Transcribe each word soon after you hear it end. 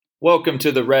Welcome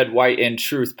to the Red, White, and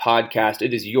Truth podcast.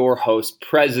 It is your host,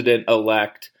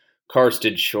 President-elect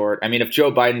Karsten Short. I mean, if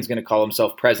Joe Biden's going to call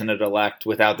himself President-elect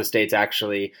without the states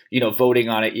actually, voting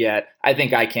on it yet, I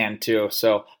think I can too.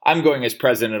 So I'm going as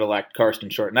President-elect Karsten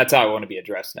Short, and that's how I want to be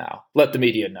addressed now. Let the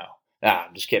media know.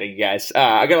 I'm just kidding, you guys.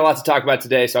 I got a lot to talk about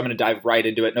today, so I'm going to dive right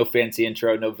into it. No fancy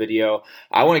intro, no video.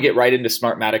 I want to get right into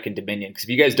Smartmatic and Dominion, because if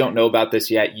you guys don't know about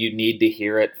this yet, you need to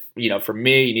hear it. From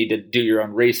me, you need to do your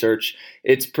own research.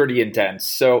 It's pretty intense.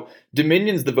 So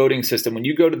Dominion's the voting system. When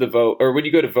you go to the vote, or when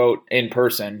you go to vote in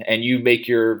person and you make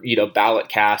your, ballot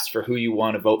cast for who you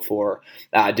want to vote for,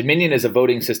 Dominion is a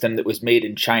voting system that was made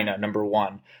in China, number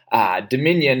one.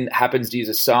 Dominion happens to use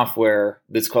a software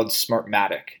that's called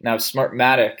Smartmatic. Now,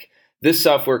 Smartmatic, this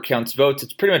software counts votes.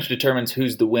 It pretty much determines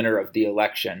who's the winner of the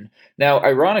election. Now,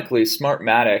 ironically,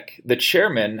 Smartmatic, the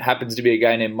chairman happens to be a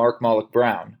guy named Mark Malloch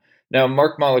Brown. Now,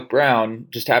 Mark Malloch Brown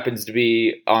just happens to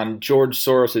be on George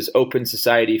Soros' Open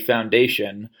Society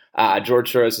Foundation.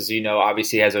 George Soros, as you know,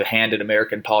 obviously has a hand in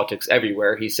American politics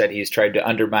everywhere. He said he's tried to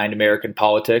undermine American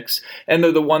politics, and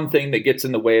they're the one thing that gets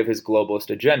in the way of his globalist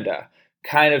agenda.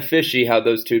 Kind of fishy how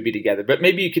those two would be together, but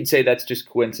maybe you could say that's just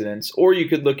coincidence, or you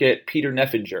could look at Peter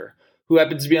Neffinger, who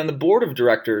happens to be on the board of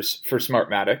directors for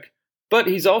Smartmatic, but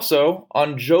he's also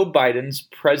on Joe Biden's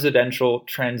presidential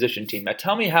transition team. Now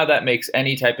tell me how that makes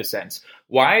any type of sense.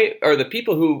 Why are the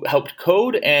people who helped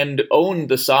code and own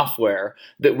the software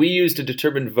that we use to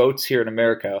determine votes here in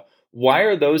America, why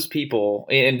are those people,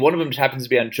 and one of them happens to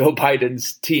be on Joe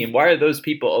Biden's team, why are those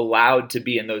people allowed to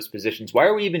be in those positions? Why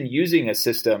are we even using a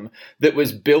system that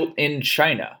was built in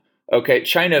China? Okay,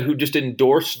 China, who just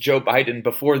endorsed Joe Biden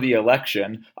before the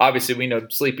election. Obviously, we know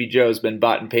Sleepy Joe's been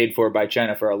bought and paid for by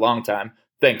China for a long time.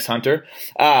 Thanks, Hunter.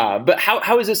 But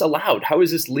how is this allowed? How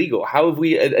is this legal? How have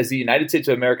we, as the United States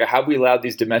of America, how have we allowed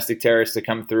these domestic terrorists to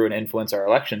come through and influence our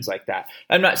elections like that?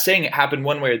 I'm not saying it happened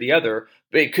one way or the other.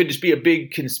 It could just be a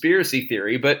big conspiracy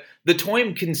theory, but the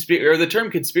term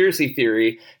conspiracy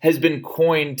theory has been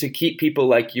coined to keep people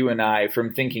like you and I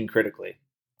from thinking critically.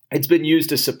 It's been used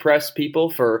to suppress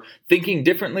people for thinking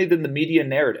differently than the media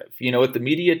narrative. What the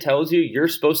media tells you, you're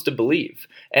supposed to believe.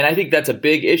 And I think that's a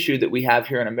big issue that we have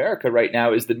here in America right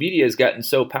now is the media has gotten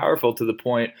so powerful to the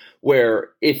point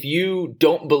where if you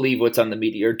don't believe what's on the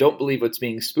media or don't believe what's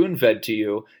being spoon-fed to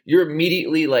you, you're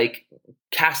immediately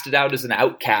casted out as an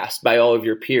outcast by all of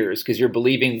your peers because you're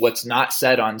believing what's not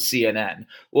said on CNN.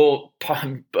 Well,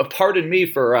 pardon me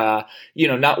for,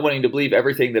 not wanting to believe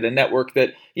everything that a network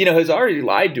that, has already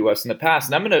lied to us in the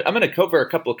past. And I'm going to cover a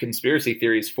couple of conspiracy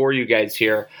theories for you guys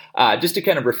here, just to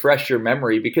kind of refresh your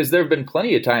memory, because there have been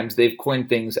plenty of times they've coined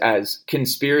things as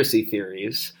conspiracy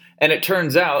theories. And it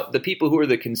turns out the people who are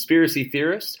the conspiracy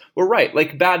theorists were right,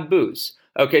 like bad booze.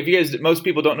 Okay, most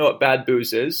people don't know what bad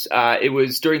booze is. It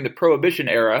was during the Prohibition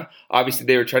era. Obviously,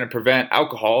 they were trying to prevent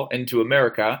alcohol into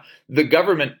America. The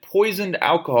government poisoned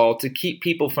alcohol to keep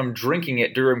people from drinking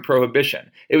it during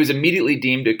Prohibition. It was immediately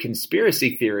deemed a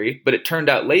conspiracy theory, but it turned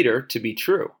out later to be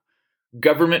true.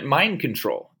 Government mind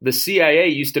control. The CIA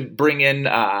used to bring in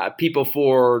people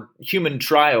for human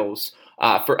trials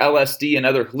for LSD and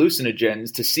other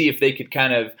hallucinogens to see if they could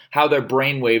how their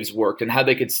brainwaves worked and how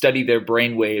they could study their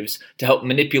brainwaves to help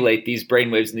manipulate these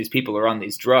brainwaves and these people who are on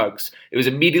these drugs. It was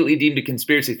immediately deemed a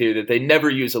conspiracy theory that they never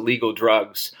use illegal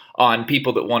drugs on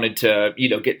people that wanted to,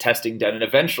 get testing done. And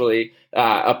eventually,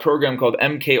 a program called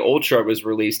MK Ultra was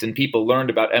released, and people learned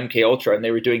about MK Ultra, and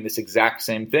they were doing this exact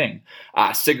same thing.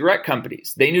 Cigarette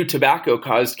companies, they knew tobacco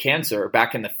caused cancer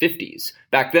back in the 50s.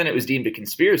 Back then, it was deemed a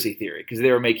conspiracy theory because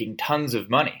they were making tons of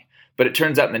money. But it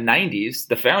turns out in the 90s,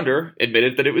 the founder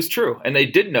admitted that it was true, and they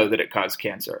did know that it caused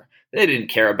cancer. They didn't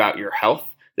care about your health.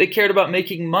 They cared about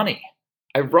making money.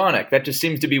 Ironic. That just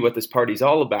seems to be what this party's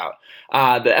all about.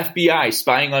 The FBI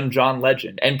spying on John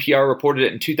Legend. NPR reported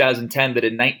it in 2010 that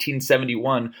in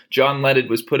 1971, John Legend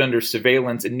was put under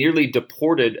surveillance and nearly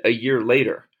deported a year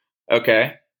later.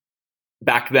 Okay?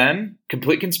 Back then,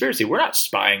 complete conspiracy. We're not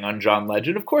spying on John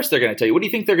Legend. Of course they're going to tell you. What do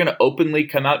you think they're going to openly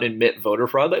come out and admit voter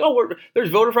fraud?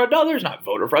 There's voter fraud. No, there's not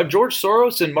voter fraud. George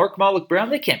Soros and Mark Malloch Brown,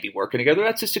 they can't be working together.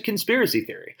 That's just a conspiracy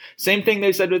theory. Same thing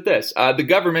they said with this. The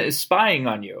government is spying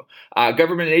on you.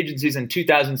 Government agencies in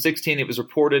 2016, it was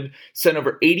reported, sent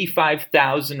over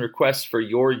 85,000 requests for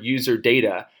your user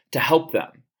data to help them.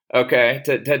 Okay,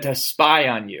 to spy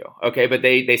on you. Okay, but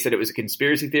they said it was a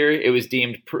conspiracy theory. It was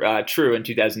deemed true in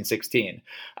 2016.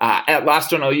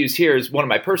 Last one I'll use here is one of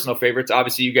my personal favorites.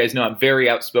 Obviously, you guys know I'm very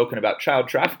outspoken about child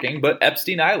trafficking, but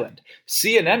Epstein Island.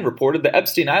 CNN reported that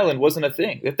Epstein Island wasn't a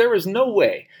thing, that there was no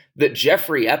way that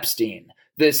Jeffrey Epstein,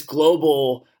 this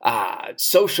global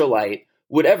socialite,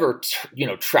 would ever,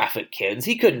 traffic kids.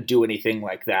 He couldn't do anything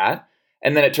like that.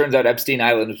 And then it turns out Epstein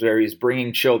Island was where he's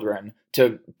bringing children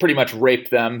to pretty much rape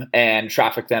them and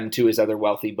traffic them to his other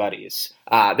wealthy buddies.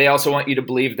 They also want you to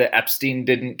believe that Epstein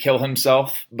didn't kill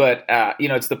himself, but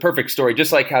it's the perfect story.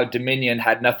 Just like how Dominion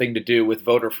had nothing to do with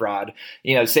voter fraud,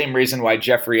 same reason why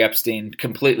Jeffrey Epstein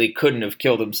completely couldn't have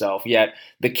killed himself. Yet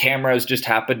the cameras just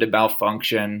happened to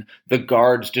malfunction, the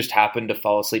guards just happened to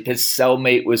fall asleep, his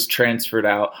cellmate was transferred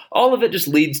out. All of it just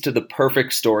leads to the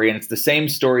perfect story, and it's the same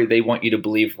story they want you to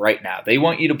believe right now. They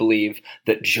want you to believe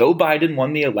that Joe Biden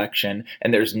won the election,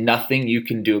 and there's nothing you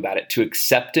can do about it, to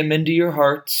accept him into your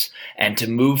hearts and to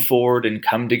move forward and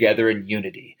come together in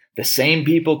unity. The same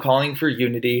people calling for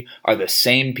unity are the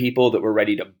same people that were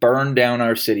ready to burn down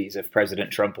our cities if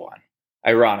President Trump won.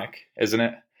 Ironic, isn't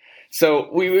it? So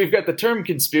we've got the term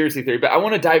conspiracy theory, but I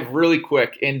want to dive really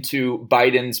quick into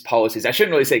Biden's policies. I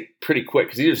shouldn't really say pretty quick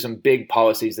because these are some big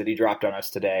policies that he dropped on us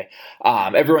today.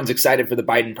 Everyone's excited for the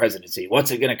Biden presidency. What's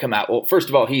it going to come out? Well, first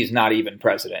of all, he's not even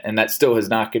president, and that still has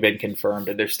not been confirmed.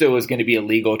 And there still is going to be a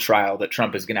legal trial that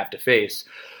Trump is going to have to face.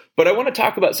 But I want to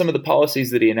talk about some of the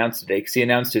policies that he announced today, because he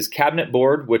announced his cabinet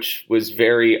board, which was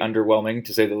very underwhelming,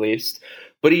 to say the least.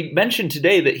 But he mentioned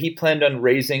today that he planned on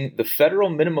raising the federal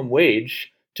minimum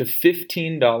wage to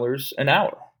 $15 an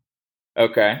hour.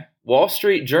 Okay. Wall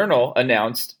Street Journal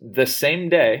announced the same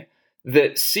day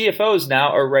that CFOs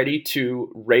now are ready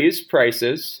to raise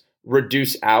prices,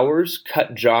 reduce hours,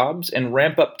 cut jobs, and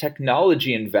ramp up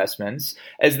technology investments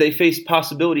as they face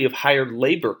possibility of higher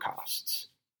labor costs.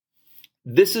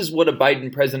 This is what a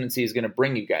Biden presidency is going to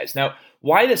bring you guys. Now,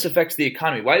 why this affects the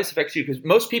economy, why this affects you, because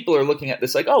most people are looking at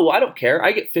this like, oh, well, I don't care.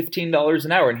 I get $15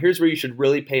 an hour. And here's where you should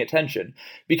really pay attention.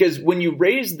 Because when you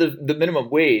raise the minimum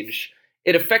wage,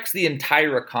 it affects the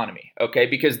entire economy, okay?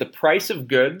 Because the price of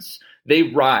goods, they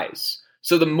rise.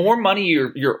 So the more money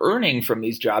you're earning from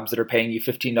these jobs that are paying you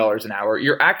 $15 an hour,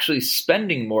 you're actually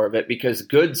spending more of it because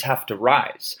goods have to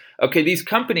rise. Okay, these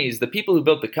companies, the people who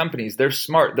built the companies, they're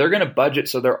smart. They're going to budget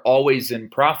so they're always in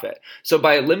profit. So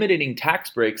by eliminating tax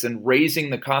breaks and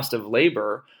raising the cost of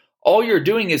labor, all you're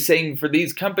doing is saying for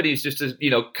these companies just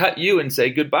to, cut you and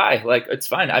say goodbye. Like, it's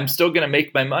fine. I'm still going to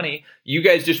make my money. You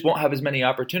guys just won't have as many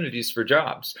opportunities for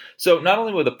jobs. So not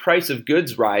only will the price of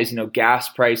goods rise, gas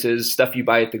prices, stuff you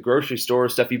buy at the grocery store,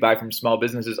 stuff you buy from small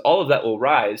businesses, all of that will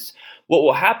rise. What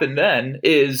will happen then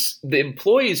is the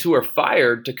employees who are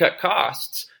fired to cut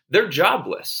costs, they're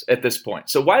jobless at this point.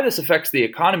 So why this affects the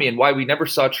economy and why we never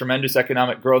saw tremendous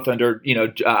economic growth under,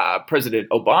 President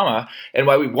Obama, and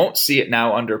why we won't see it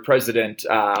now under President,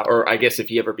 or I guess if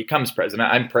he ever becomes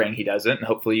president, I'm praying he doesn't, and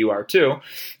hopefully you are too.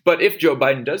 But if Joe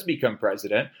Biden does become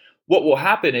president, what will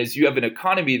happen is you have an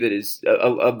economy that is,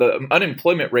 the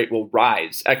unemployment rate will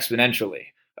rise exponentially.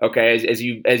 Okay, as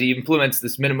he implements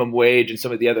this minimum wage and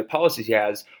some of the other policies he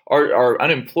has, our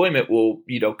unemployment will,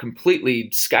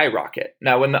 completely skyrocket.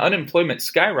 Now, when the unemployment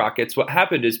skyrockets, what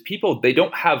happened is people, they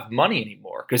don't have money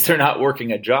anymore because they're not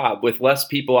working a job. With less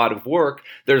people out of work,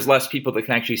 there's less people that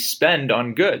can actually spend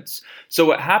on goods. So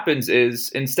what happens is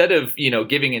instead of,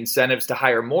 giving incentives to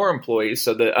hire more employees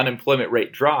so the unemployment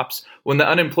rate drops, when the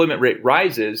unemployment rate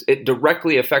rises, it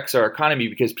directly affects our economy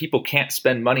because people can't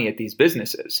spend money at these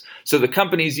businesses. So the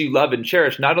companies you love and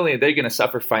cherish, not only are they going to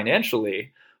suffer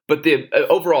financially, but the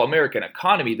overall American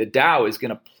economy, the Dow, is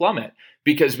going to plummet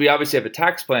because we obviously have a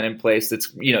tax plan in place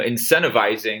that's,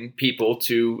 incentivizing people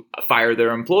to fire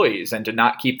their employees and to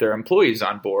not keep their employees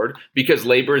on board because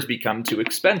labor has become too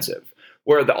expensive.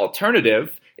 Where the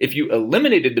alternative, if you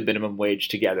eliminated the minimum wage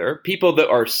together, people that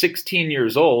are 16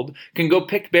 years old can go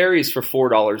pick berries for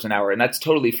 $4 an hour, and that's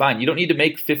totally fine. You don't need to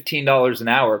make $15 an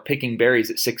hour picking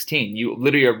berries at 16. You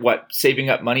literally are,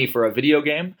 saving up money for a video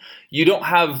game? You don't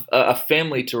have a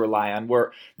family to rely on,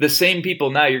 where the same people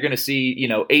now, you're going to see,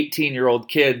 18-year-old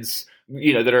kids,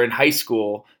 that are in high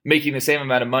school making the same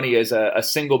amount of money as a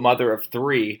single mother of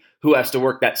three who has to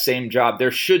work that same job.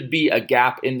 There should be a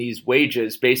gap in these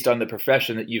wages based on the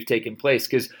profession that you've taken place.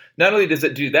 Because not only does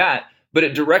it do that, but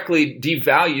it directly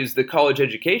devalues the college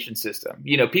education system.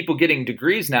 People getting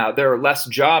degrees now, there are less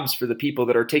jobs for the people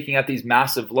that are taking out these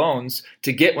massive loans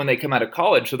to get when they come out of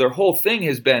college. So their whole thing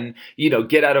has been,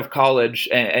 get out of college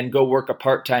and go work a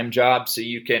part-time job so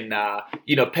you can,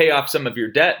 pay off some of your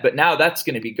debt. But now that's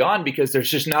going to be gone because there's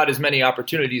just not as many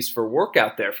opportunities for work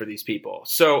out there for these people.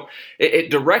 So it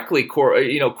directly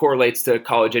correlates to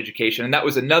college education. And that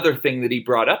was another thing that he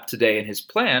brought up today in his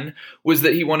plan, was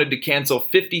that he wanted to cancel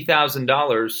 $50,000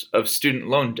 of student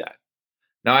loan debt.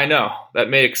 Now, I know that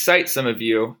may excite some of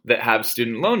you that have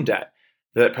student loan debt.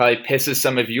 That probably pisses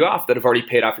some of you off that have already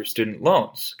paid off your student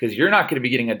loans, because you're not going to be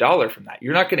getting a dollar from that.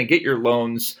 You're not going to get your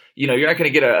loans, you're not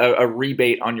going to get a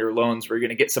rebate on your loans where you're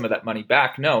going to get some of that money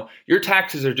back. No, your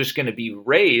taxes are just going to be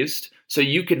raised so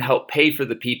you can help pay for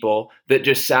the people that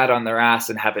just sat on their ass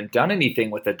and haven't done anything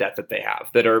with the debt that they have,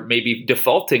 that are maybe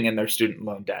defaulting in their student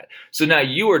loan debt. So now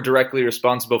you are directly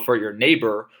responsible for your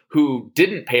neighbor who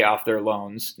didn't pay off their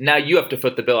loans. Now you have to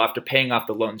foot the bill after paying off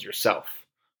the loans yourself.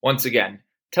 Once again,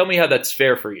 tell me how that's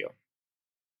fair for you.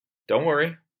 Don't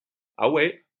worry. I'll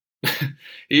wait.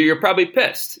 You're probably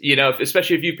pissed,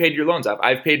 especially if you've paid your loans off.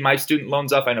 I've paid my student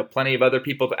loans off. I know plenty of other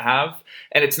people that have.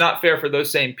 And it's not fair for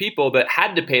those same people that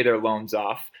had to pay their loans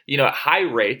off, at high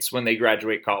rates when they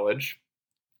graduate college,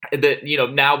 that,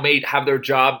 now may have their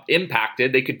job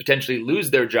impacted. They could potentially lose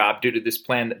their job due to this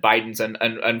plan that Biden's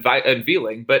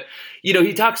unveiling. But,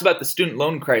 he talks about the student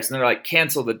loan crisis and they're like,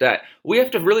 cancel the debt. We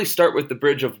have to really start with the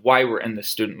bridge of why we're in the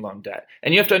student loan debt.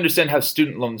 And you have to understand how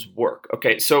student loans work.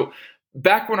 Okay, so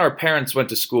back when our parents went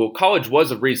to school, college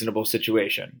was a reasonable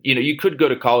situation. You could go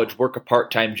to college, work a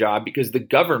part-time job because the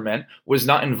government was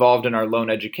not involved in our loan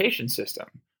education system.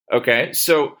 Okay,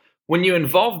 so when you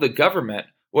involve the government,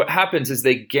 what happens is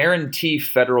they guarantee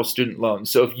federal student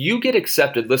loans. So if you get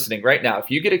accepted, listening right now,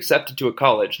 if you get accepted to a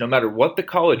college, no matter what the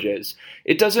college is,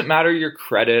 it doesn't matter your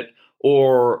credit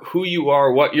or who you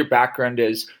are, what your background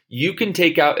is, you can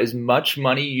take out as much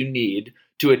money you need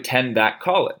to attend that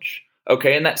college.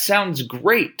 Okay, and that sounds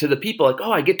great to the people like,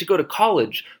 oh, I get to go to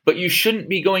college, but you shouldn't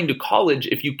be going to college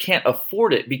if you can't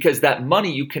afford it, because that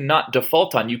money you cannot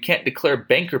default on. You can't declare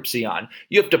bankruptcy on.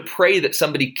 You have to pray that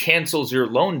somebody cancels your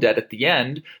loan debt at the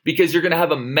end, because you're going to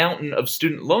have a mountain of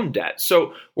student loan debt.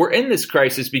 So we're in this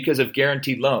crisis because of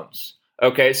guaranteed loans.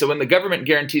 Okay, so when the government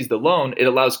guarantees the loan, it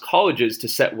allows colleges to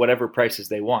set whatever prices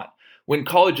they want. When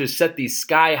colleges set these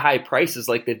sky-high prices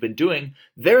like they've been doing,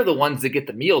 they're the ones that get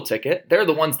the meal ticket. They're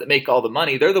the ones that make all the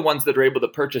money. They're the ones that are able to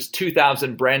purchase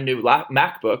 2,000 brand new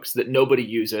MacBooks that nobody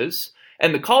uses.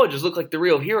 And the colleges look like the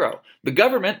real hero. The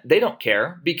government, they don't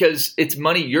care, because it's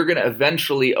money you're going to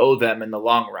eventually owe them in the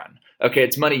long run. Okay,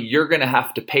 it's money you're going to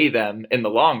have to pay them in the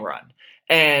long run.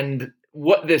 And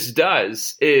what this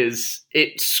does is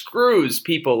it screws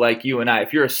people like you and I.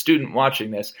 If you're a student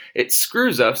watching this, it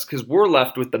screws us because we're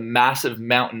left with the massive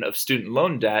mountain of student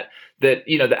loan debt that,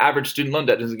 the average student loan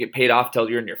debt doesn't get paid off till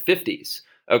you're in your 50s.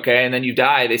 Okay, and then you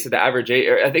die. They said the average age,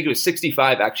 I think it was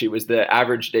 65 actually, was the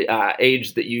average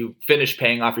age that you finish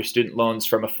paying off your student loans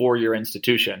from a 4-year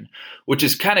institution, which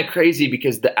is kind of crazy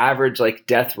because the average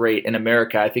death rate in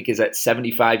America, I think, is at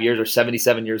 75 years or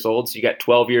 77 years old. So you got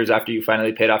 12 years after you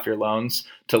finally paid off your loans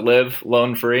to live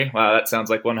loan free. Wow, that sounds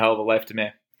like one hell of a life to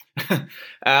me.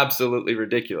 Absolutely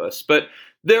ridiculous. But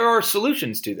there are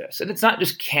solutions to this, and it's not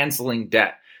just canceling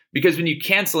debt, because when you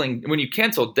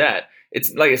cancel debt,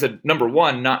 it's, like I said, number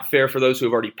one, not fair for those who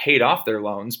have already paid off their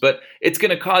loans, but it's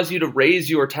going to cause you to raise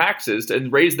your taxes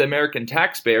and raise the American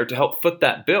taxpayer to help foot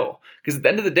that bill. Because at the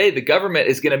end of the day, the government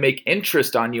is going to make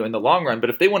interest on you in the long run. But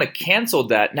if they want to cancel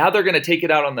debt, now they're going to take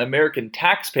it out on the American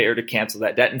taxpayer to cancel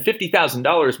that debt. And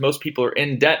 $50,000, most people are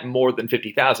in debt more than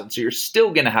 $50,000. So you're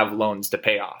still going to have loans to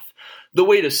pay off. The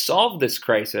way to solve this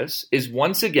crisis is,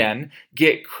 once again,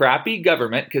 get crappy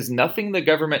government, because nothing the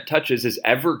government touches is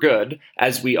ever good,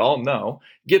 as we all know.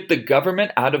 Get the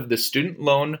government out of the student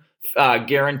loan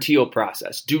guarantee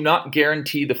process. Do not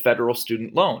guarantee the federal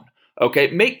student loan.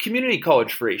 Okay, make community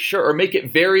college free, sure, or make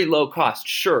it very low cost,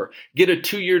 sure. Get a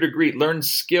 2-year degree, learn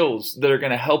skills that are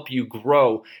going to help you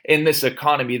grow in this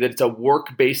economy, that it's a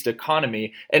work-based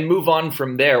economy, and move on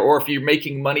from there. Or if you're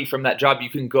making money from that job, you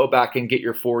can go back and get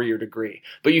your 4-year degree.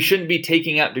 But you shouldn't be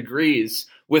taking out degrees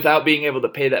without being able to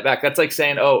pay that back. That's like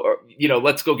saying,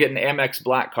 let's go get an Amex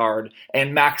Black card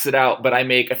and max it out, but I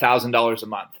make $1,000 a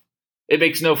month. It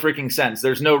makes no freaking sense.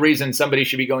 There's no reason somebody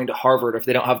should be going to Harvard if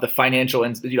they don't have the financial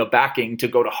backing to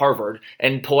go to Harvard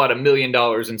and pull out $1 million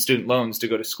in student loans to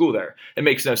go to school there. It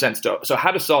makes no sense. So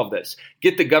how to solve this?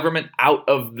 Get the government out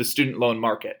of the student loan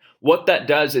market. What that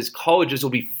does is colleges will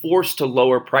be forced to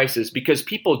lower prices because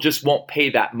people just won't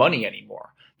pay that money anymore.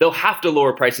 They'll have to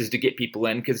lower prices to get people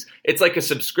in, because it's like a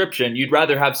subscription. You'd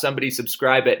rather have somebody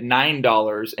subscribe at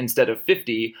 $9 instead of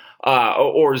 $50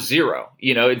 or $0.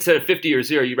 Instead of $50 or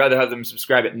 $0, you'd rather have them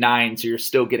subscribe at $9, so you're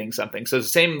still getting something. So the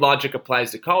same logic applies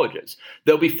to colleges.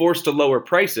 They'll be forced to lower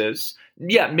prices.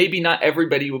 Yeah, maybe not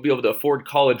everybody will be able to afford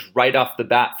college right off the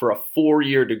bat for a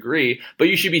 4-year degree, but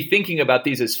you should be thinking about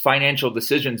these as financial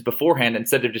decisions beforehand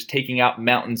instead of just taking out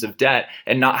mountains of debt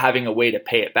and not having a way to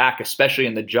pay it back, especially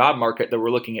in the job market that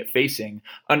we're looking at facing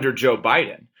under Joe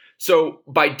Biden. So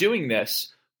by doing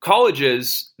this,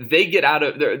 Colleges, they get out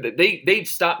of they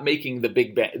stop making the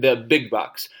big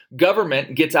bucks.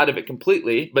 Government gets out of it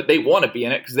completely, but they want to be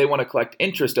in it because they want to collect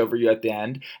interest over you at the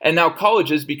end. And now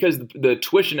colleges, because the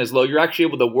tuition is low, you're actually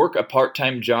able to work a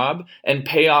part-time job and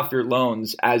pay off your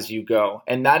loans as you go.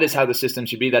 And that is how the system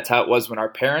should be. That's how it was when our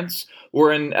parents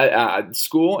were in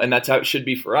school, and that's how it should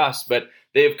be for us. But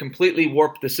they have completely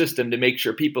warped the system to make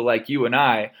sure people like you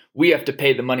and we have to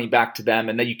pay the money back to them,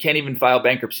 and that you can't even file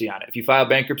bankruptcy on it. If you file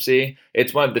bankruptcy,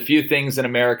 it's one of the few things in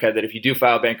America that if you do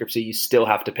file bankruptcy, you still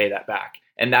have to pay that back.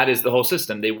 And that is the whole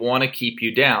system. They want to keep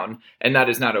you down, and that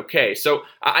is not okay. So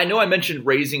I know I mentioned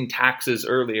raising taxes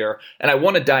earlier, and I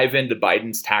want to dive into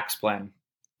Biden's tax plan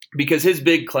because his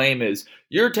big claim is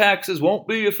your taxes won't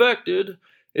be affected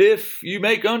if you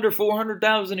make under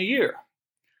 $400,000 a year.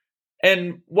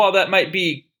 And while that might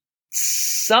be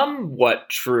somewhat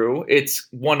true, it's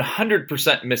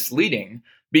 100% misleading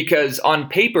because on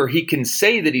paper, he can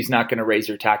say that he's not going to raise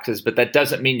your taxes, but that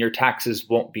doesn't mean your taxes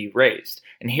won't be raised.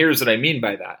 And here's what I mean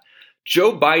by that.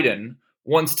 Joe Biden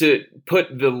wants to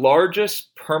put the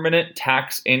largest permanent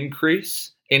tax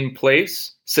increase in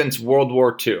place since World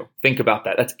War II. Think about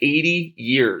that. That's 80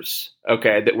 years,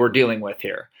 okay, that we're dealing with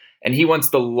here. And he wants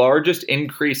the largest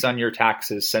increase on your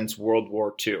taxes since World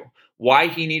War II. Why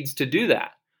he needs to do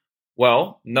that?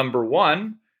 Well, number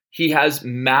one, he has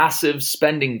massive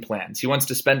spending plans. He wants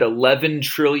to spend $11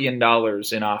 trillion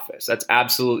in office. That's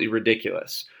absolutely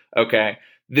ridiculous. Okay.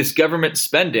 This government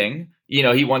spending,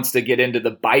 he wants to get into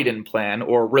the Biden plan,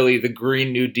 or really the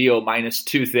Green New Deal minus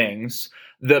two things.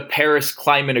 The Paris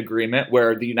Climate Agreement,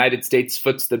 where the United States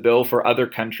foots the bill for other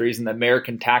countries and the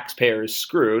American taxpayer is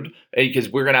screwed because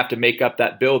we're going to have to make up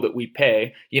that bill that we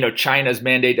pay. China's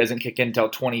mandate doesn't kick in until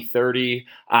 2030.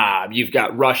 You've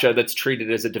got Russia that's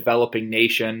treated as a developing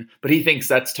nation, but he thinks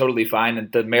that's totally fine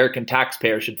and the American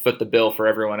taxpayer should foot the bill for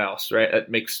everyone else, right?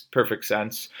 That makes perfect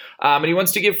sense. And he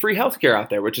wants to give free healthcare out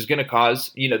there, which is going to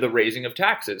cause, the raising of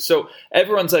taxes. So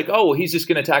everyone's like, oh, well, he's just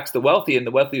going to tax the wealthy and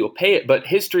the wealthy will pay it. But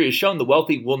history has shown the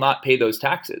wealthy will not pay those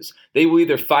taxes. They will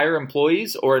either fire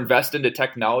employees or invest into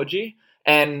technology.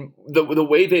 And the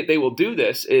way that they will do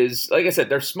this is, like I said,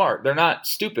 they're smart. They're not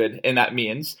stupid in that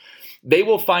means. They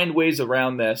will find ways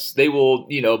around this. They will,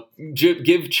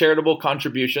 give charitable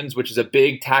contributions, which is a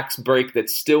big tax break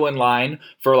that's still in line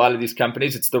for a lot of these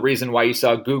companies. It's the reason why you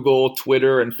saw Google,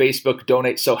 Twitter, and Facebook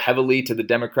donate so heavily to the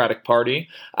Democratic Party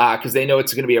because they know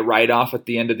it's going to be a write-off at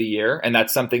the end of the year, and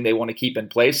that's something they want to keep in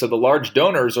place. So the large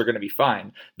donors are going to be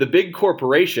fine. The big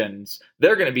corporations,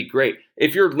 they're going to be great.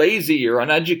 If you're lazy or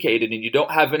uneducated and you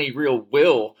don't have any real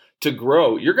will to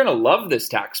grow, you're going to love this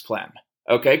tax plan.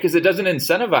 Okay, because it doesn't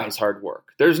incentivize hard work.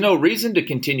 There's no reason to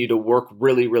continue to work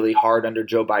really, really hard under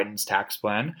Joe Biden's tax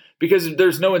plan because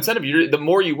there's no incentive. The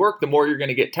more you work, the more you're going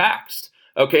to get taxed.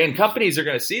 Okay, and companies are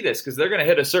going to see this because they're going to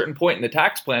hit a certain point in the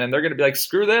tax plan and they're going to be like,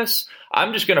 screw this.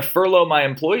 I'm just going to furlough my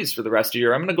employees for the rest of the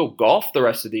year. I'm going to go golf the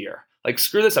rest of the year. Like,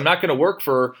 screw this. I'm not going to work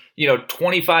for,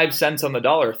 25 cents on the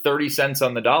dollar, 30 cents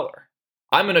on the dollar.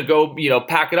 I'm going to go,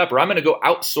 pack it up, or I'm going to go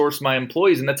outsource my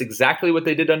employees. And that's exactly what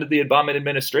they did under the Obama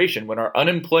administration. When our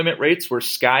unemployment rates were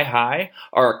sky high,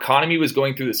 our economy was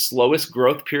going through the slowest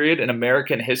growth period in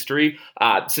American history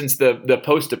since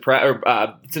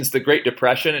since the Great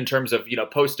Depression in terms of,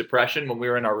 post-depression when we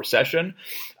were in our recession.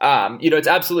 It's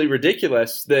absolutely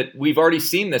ridiculous that we've already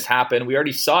seen this happen. We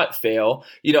already saw it fail.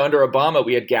 Under Obama,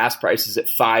 we had gas prices at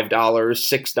 $5,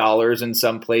 $6 in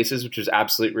some places, which was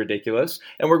absolutely ridiculous.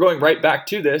 And we're going right back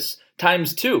to this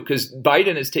times two because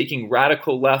Biden is taking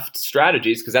radical left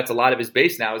strategies because that's a lot of his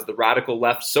base now is the radical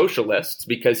left socialists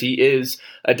because he is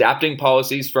adapting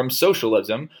policies from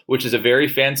socialism, which is a very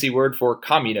fancy word for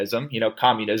communism,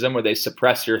 communism where they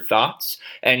suppress your thoughts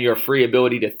and your free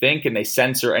ability to think and they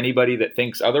censor anybody that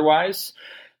thinks otherwise.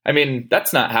 I mean,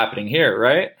 that's not happening here,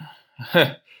 right?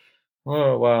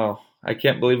 Oh, wow. I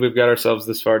can't believe we've got ourselves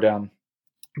this far down.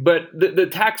 But the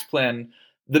tax plan,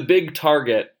 the big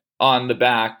target on the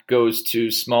back goes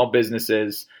to small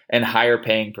businesses and higher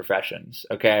paying professions,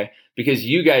 okay? Because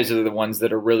you guys are the ones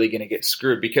that are really going to get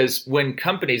screwed. Because when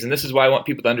companies, and this is why I want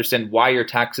people to understand why your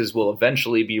taxes will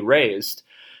eventually be raised,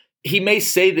 he may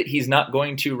say that he's not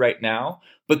going to right now,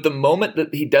 but the moment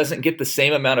that he doesn't get the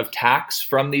same amount of tax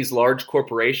from these large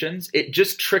corporations, it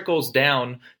just trickles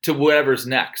down to whatever's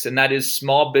next. And that is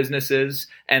small businesses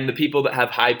and the people that have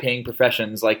high paying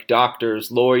professions like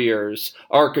doctors, lawyers,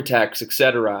 architects,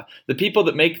 etc. The people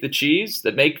that make the cheese,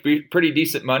 that make pretty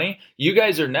decent money, you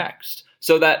guys are next.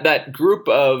 So that group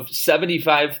of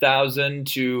 75,000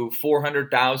 to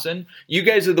 400,000, you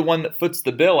guys are the one that foots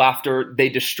the bill after they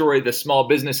destroy the small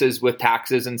businesses with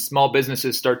taxes and small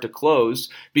businesses start to close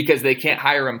because they can't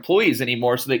hire employees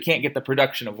anymore, so they can't get the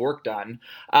production of work done.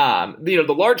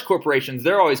 The large corporations,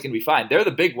 they're always going to be fine. They're the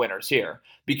big winners here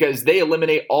because they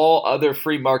eliminate all other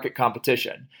free market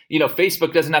competition.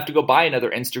 Facebook doesn't have to go buy another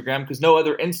Instagram because no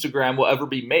other Instagram will ever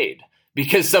be made,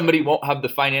 because somebody won't have the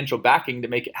financial backing to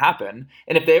make it happen.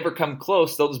 And if they ever come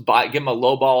close, they'll just give them a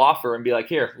lowball offer and be like,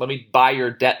 here, let me buy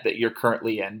your debt that you're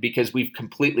currently in because we've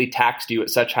completely taxed you at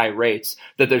such high rates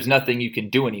that there's nothing you can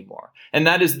do anymore. And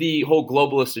that is the whole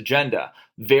globalist agenda.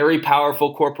 Very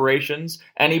powerful corporations.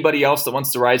 Anybody else that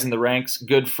wants to rise in the ranks,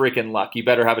 good freaking luck. You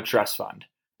better have a trust fund.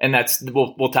 And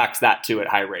we'll tax that too at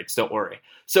high rates. Don't worry.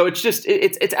 So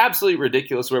it's absolutely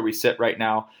ridiculous where we sit right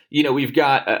now. We've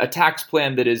got a tax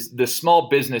plan that is the small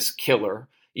business killer,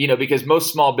 because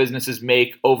most small businesses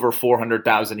make over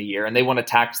 $400,000 a year and they want to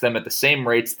tax them at the same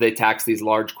rates they tax these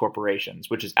large corporations,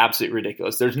 which is absolutely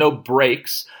ridiculous. There's no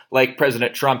breaks like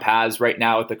President Trump has right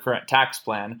now with the current tax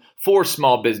plan for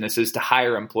small businesses to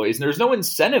hire employees. And there's no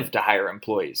incentive to hire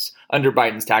employees under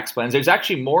Biden's tax plans. There's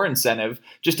actually more incentive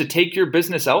just to take your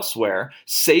business elsewhere,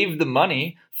 save the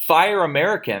money, fire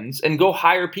Americans, and go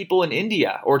hire people in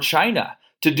India or China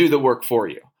to do the work for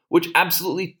you, which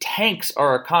absolutely tanks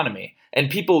our economy. And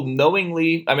people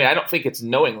knowingly, I don't think it's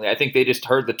knowingly. I think they just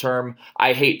heard the term,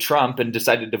 I hate Trump, and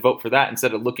decided to vote for that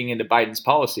instead of looking into Biden's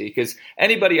policy. Because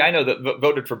anybody I know that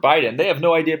voted for Biden, they have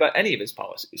no idea about any of his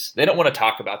policies. They don't want to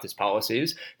talk about his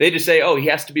policies. They just say, oh, he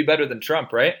has to be better than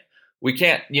Trump, right? We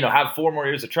can't, have 4 more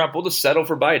years of Trump. We'll just settle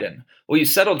for Biden. Well, you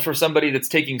settled for somebody that's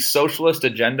taking socialist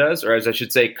agendas, or as I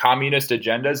should say, communist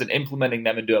agendas, and implementing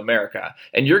them into America.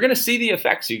 And you're going to see the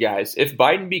effects, you guys. If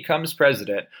Biden becomes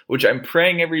president, which I'm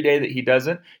praying every day that he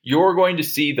doesn't, you're going to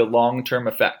see the long-term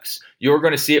effects. You're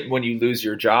going to see it when you lose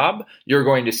your job. You're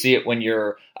going to see it when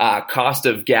your cost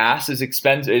of gas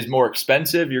is more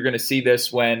expensive. You're going to see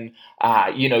this when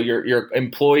your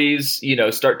employees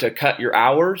start to cut your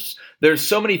hours. There's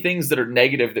so many things that are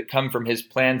negative that come from his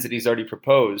plans that he's already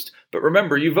proposed. But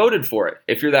remember, you voted for it.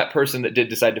 If you're that person that did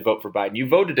decide to vote for Biden, you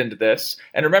voted into this.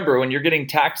 And remember, when you're getting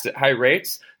taxed at high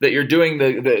rates, that you're doing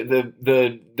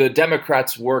the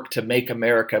Democrats' work to make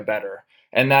America better.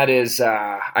 And that is,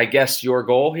 I guess, your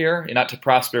goal here, not to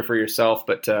prosper for yourself,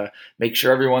 but to make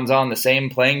sure everyone's on the same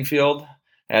playing field.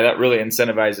 And that really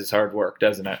incentivizes hard work,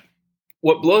 doesn't it?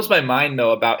 What blows my mind,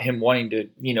 though, about him wanting to,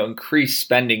 increase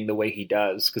spending the way he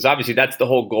does, because obviously that's the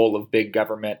whole goal of big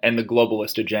government and the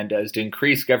globalist agenda is to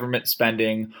increase government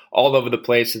spending all over the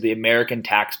place so the American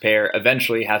taxpayer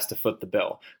eventually has to foot the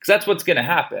bill. Because that's what's going to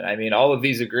happen. All of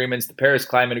these agreements, the Paris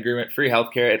Climate Agreement, free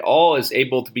healthcare, it all is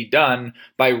able to be done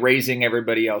by raising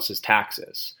everybody else's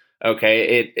taxes.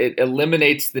 Okay, it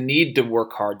eliminates the need to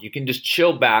work hard. You can just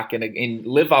chill back and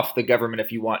live off the government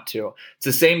if you want to. It's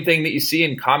the same thing that you see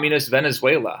in communist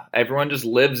Venezuela. Everyone just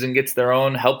lives and gets their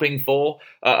own helping full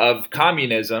of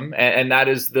communism, and that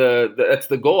is that's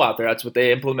the goal out there. That's what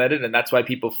they implemented, and that's why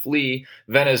people flee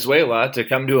Venezuela to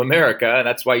come to America, and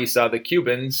that's why you saw the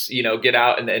Cubans, get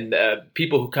out, and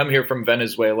people who come here from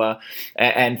Venezuela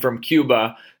and from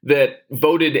Cuba that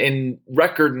voted in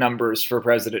record numbers for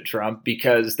President Trump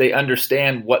because they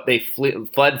understand what they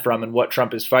fled from and what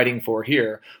Trump is fighting for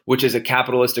here, which is a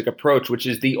capitalistic approach, which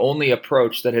is the only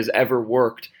approach that has ever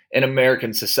worked in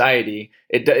American society.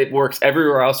 It works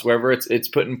everywhere else, wherever it's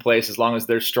put in place, as long as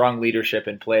there's strong leadership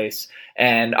in place.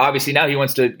 And obviously now he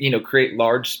wants to, create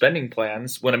large spending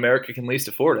plans when America can least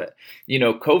afford it.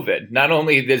 COVID, not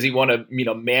only does he want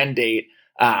to, mandate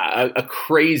a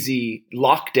crazy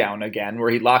lockdown again, where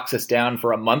he locks us down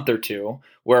for a month or two,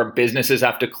 where businesses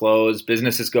have to close,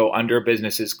 businesses go under,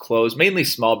 businesses close, mainly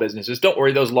small businesses. Don't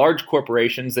worry, those large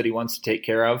corporations that he wants to take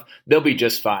care of, they'll be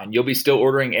just fine. You'll be still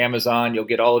ordering Amazon. You'll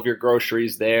get all of your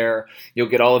groceries there. You'll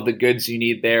get all of the goods you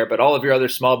need there. But all of your other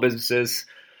small businesses,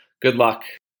 good luck.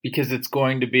 Because it's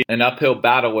going to be an uphill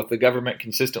battle with the government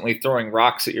consistently throwing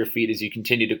rocks at your feet as you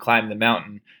continue to climb the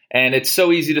mountain. And it's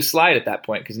so easy to slide at that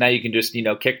point because now you can just,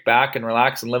 kick back and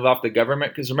relax and live off the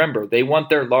government. Because remember, they want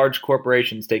their large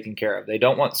corporations taken care of. They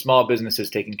don't want small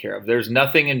businesses taken care of. There's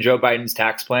nothing in Joe Biden's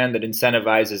tax plan that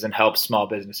incentivizes and helps small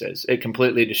businesses. It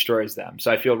completely destroys them.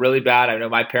 So I feel really bad. I know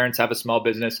my parents have a small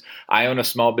business. I own a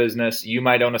small business. You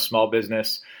might own a small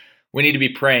business. we need to be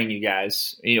praying, you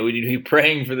guys. We need to be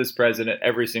praying for this president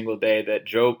every single day that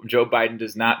Joe Biden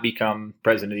does not become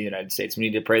president of the United States. We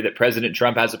need to pray that President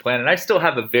Trump has a plan. And I still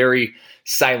have a very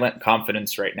silent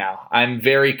confidence right now. I'm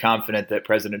very confident that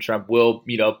President Trump will,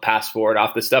 pass forward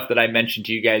off the stuff that I mentioned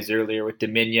to you guys earlier with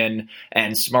Dominion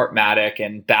and Smartmatic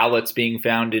and ballots being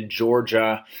found in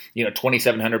Georgia.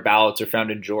 2,700 ballots are found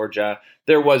in Georgia.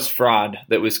 There was fraud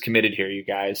that was committed here, you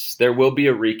guys. There will be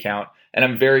a recount. And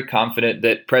I'm very confident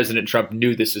that President Trump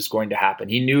knew this was going to happen.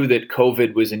 He knew that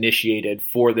COVID was initiated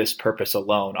for this purpose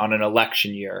alone on an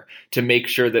election year to make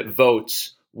sure that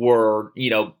votes were,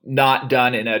 not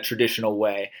done in a traditional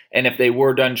way. And if they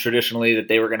were done traditionally, that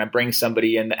they were going to bring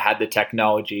somebody in that had the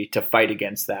technology to fight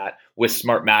against that with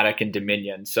Smartmatic and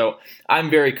Dominion. So I'm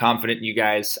very confident, you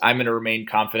guys. I'm going to remain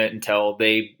confident until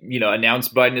they, announce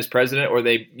Biden as president or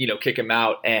they, kick him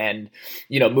out and,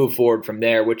 move forward from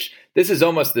there, which this is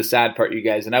almost the sad part, you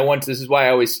guys. And this is why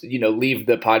I always, leave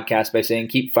the podcast by saying,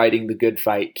 keep fighting the good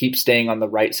fight, keep staying on the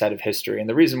right side of history. And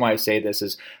the reason why I say this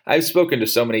is I've spoken to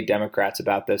so many Democrats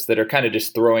about this that are kind of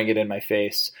just throwing it in my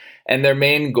face. And their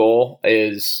main goal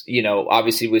is,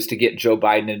 obviously was to get Joe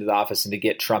Biden into the office and to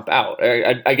get Trump out.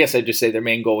 I guess I'd just say their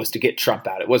main goal was to get Trump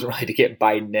out. It wasn't really to get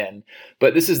Biden in.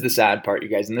 But this is the sad part, you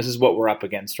guys, and this is what we're up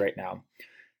against right now.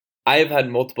 I have had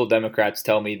multiple Democrats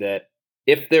tell me that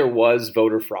if there was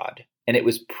voter fraud and it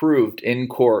was proved in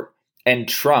court and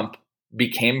Trump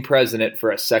became president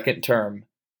for a second term,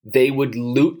 they would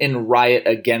loot and riot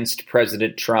against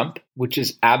President Trump, which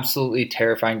is absolutely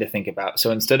terrifying to think about. So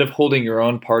instead of holding your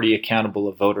own party accountable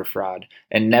of voter fraud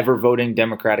and never voting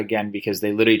Democrat again because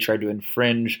they literally tried to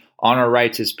infringe on our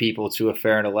rights as people to a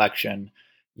fair election,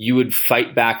 you would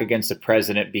fight back against the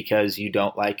president because you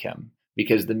don't like him,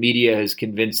 because the media has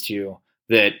convinced you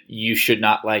that you should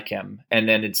not like him. And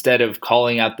then instead of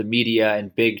calling out the media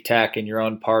and big tech and your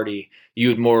own party, you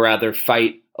would more rather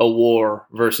fight a war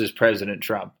versus President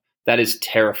Trump. That is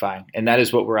terrifying. And that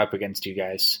is what we're up against, you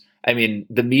guys. I mean,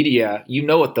 the media, you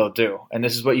know what they'll do. And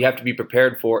this is what you have to be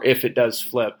prepared for if it does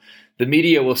flip. The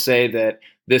media will say that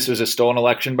this was a stolen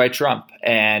election by Trump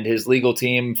and his legal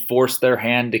team forced their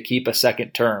hand to keep a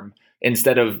second term.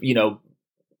 Instead of,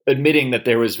 admitting that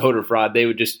there was voter fraud, they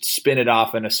would just spin it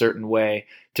off in a certain way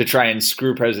to try and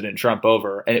screw President Trump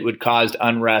over. And it would cause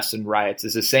unrest and riots.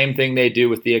 It's the same thing they do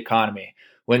with the economy.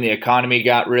 When the economy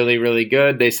got really, really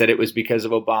good, they said it was because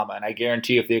of Obama. And I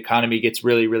guarantee if the economy gets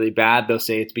really, really bad, they'll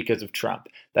say it's because of Trump.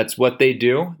 That's what they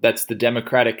do. That's the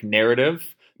Democratic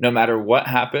narrative. No matter what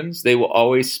happens, they will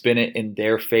always spin it in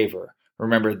their favor.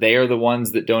 Remember, they are the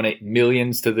ones that donate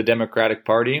millions to the Democratic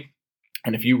Party.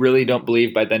 And if you really don't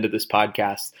believe by the end of this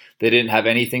podcast, they didn't have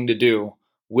anything to do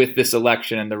with this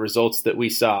election and the results that we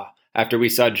saw, after we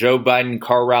saw Joe Biden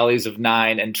car rallies of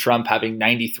 9 and Trump having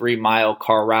 93-mile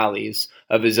car rallies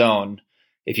of his own,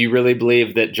 if you really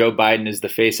believe that Joe Biden is the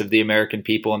face of the American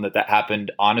people and that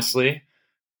happened honestly,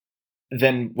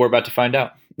 then we're about to find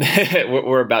out.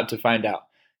 We're about to find out.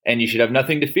 And you should have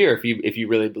nothing to fear if you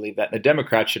really believe that. The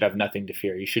Democrats should have nothing to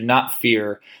fear. You should not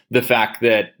fear the fact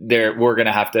that we're going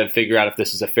to have to figure out if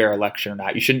this is a fair election or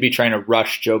not. You shouldn't be trying to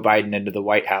rush Joe Biden into the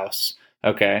White House.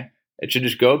 Okay? It should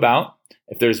just go about.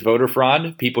 If there's voter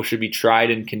fraud, people should be tried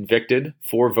and convicted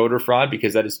for voter fraud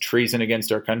because that is treason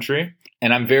against our country.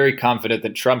 And I'm very confident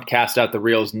that Trump cast out the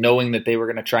reels knowing that they were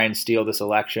going to try and steal this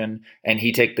election. And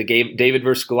he take the David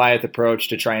versus Goliath approach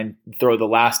to try and throw the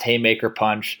last haymaker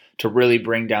punch to really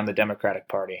bring down the Democratic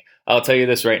Party. I'll tell you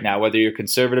this right now, whether you're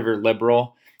conservative or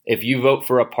liberal, if you vote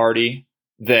for a party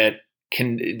that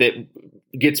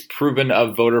gets proven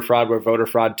of voter fraud where voter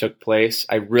fraud took place,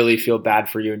 I really feel bad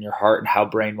for you in your heart and how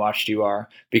brainwashed you are.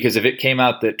 Because if it came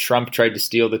out that Trump tried to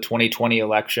steal the 2020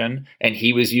 election and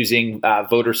he was using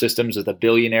voter systems with a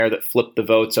billionaire that flipped the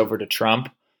votes over to Trump,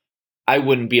 I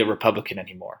wouldn't be a Republican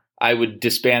anymore. I would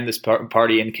disband this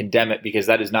party and condemn it because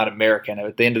that is not American.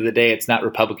 At the end of the day, it's not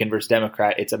Republican versus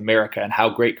Democrat. It's America. And how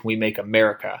great can we make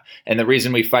America? And the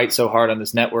reason we fight so hard on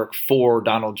this network for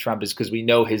Donald Trump is because we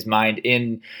know his mind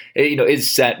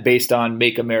is set based on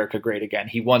make America great again.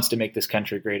 He wants to make this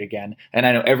country great again. And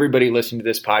I know everybody listening to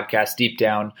this podcast, deep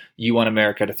down, you want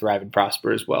America to thrive and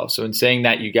prosper as well. So in saying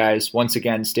that, you guys, once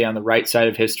again, stay on the right side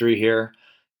of history here.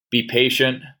 Be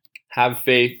patient, have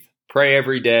faith, pray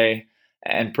every day,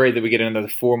 and pray that we get another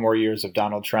 4 more years of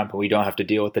Donald Trump and we don't have to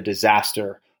deal with the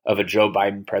disaster of a Joe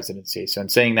Biden presidency. So in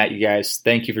saying that, you guys,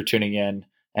 thank you for tuning in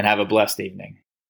and have a blessed evening.